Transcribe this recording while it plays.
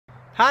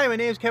Hi, my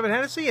name is Kevin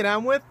Hennessy and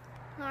I'm with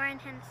Lauren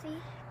Hennessy.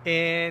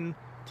 And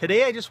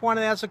today I just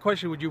wanted to ask a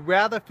question. Would you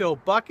rather fill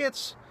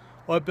buckets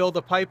or build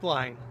a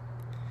pipeline?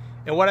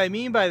 And what I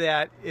mean by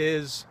that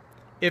is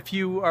if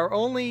you are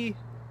only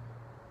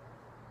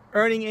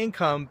earning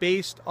income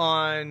based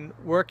on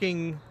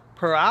working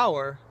per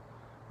hour,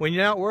 when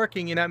you're not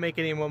working, you're not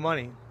making any more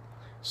money.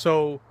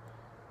 So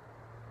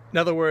in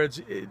other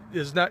words,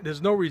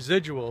 there's no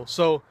residual.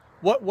 So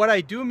what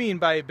I do mean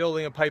by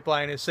building a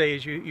pipeline is, say,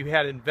 you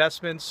had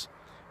investments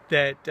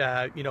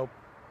that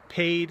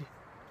paid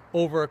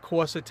over a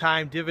course of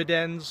time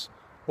dividends,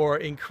 or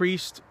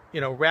increased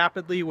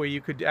rapidly, where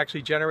you could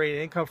actually generate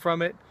income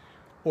from it,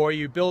 or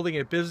you're building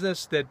a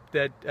business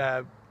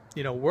that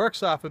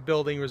works off of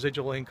building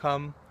residual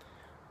income.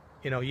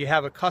 You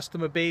have a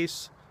customer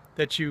base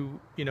that you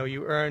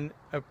earn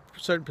a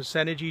certain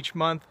percentage each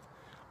month.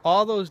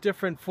 All those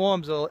different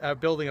forms are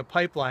building a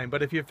pipeline.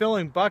 But if you're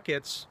filling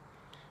buckets,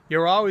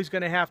 you're always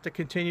going to have to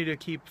continue to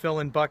keep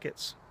filling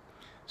buckets.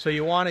 So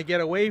you want to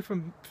get away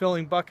from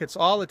filling buckets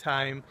all the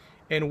time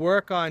and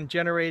work on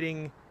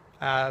generating,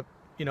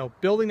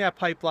 building that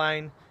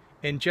pipeline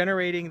and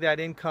generating that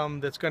income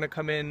that's going to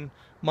come in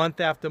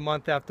month after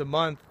month after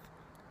month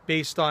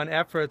based on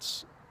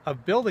efforts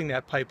of building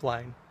that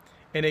pipeline.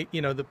 And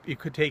it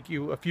could take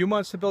you a few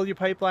months to build your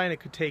pipeline.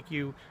 It could take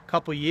you a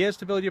couple years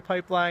to build your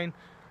pipeline.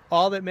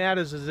 All that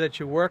matters is that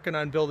you're working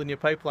on building your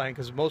pipeline,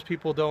 because most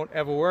people don't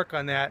ever work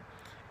on that.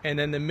 And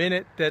then the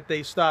minute that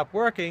they stop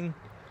working,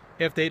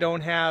 if they don't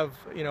have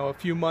a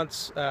few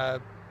months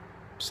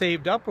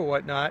saved up or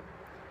whatnot,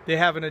 they're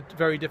having a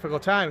very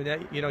difficult time. And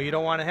that, you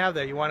don't want to have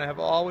that. You want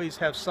to always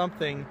have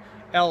something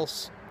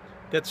else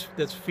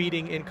that's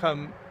feeding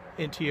income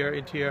into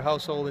your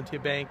household, into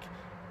your bank,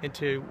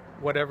 into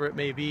whatever it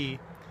may be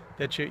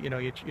that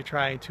you're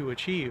trying to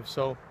achieve.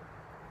 So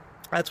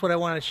that's what I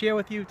want to share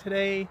with you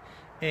today.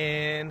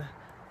 And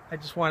I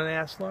just wanted to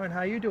ask Lauren, how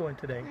are you doing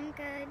today? I'm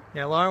good.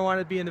 Yeah, Lauren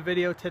wanted to be in the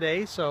video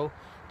today, so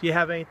do you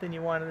have anything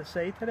you wanted to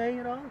say today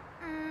at all?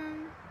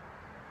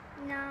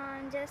 No,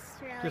 I'm just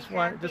really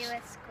happy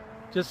with school.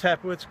 Just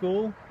happy with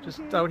school? Just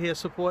out here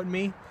supporting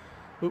me?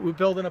 We're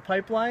building a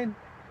pipeline?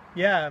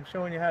 Yeah, I'm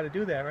showing you how to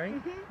do that,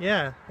 right?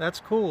 Yeah, that's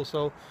cool.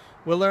 So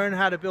we'll learn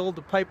how to build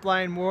the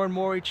pipeline more and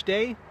more each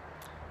day.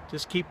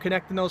 Just keep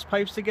connecting those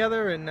pipes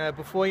together, and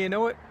before you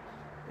know it,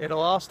 it'll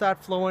all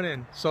start flowing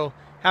in. So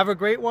have a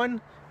great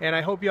one, and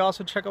I hope you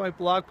also check out my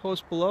blog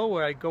post below,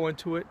 where I go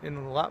into it in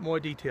a lot more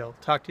detail.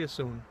 Talk to you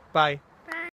soon. Bye.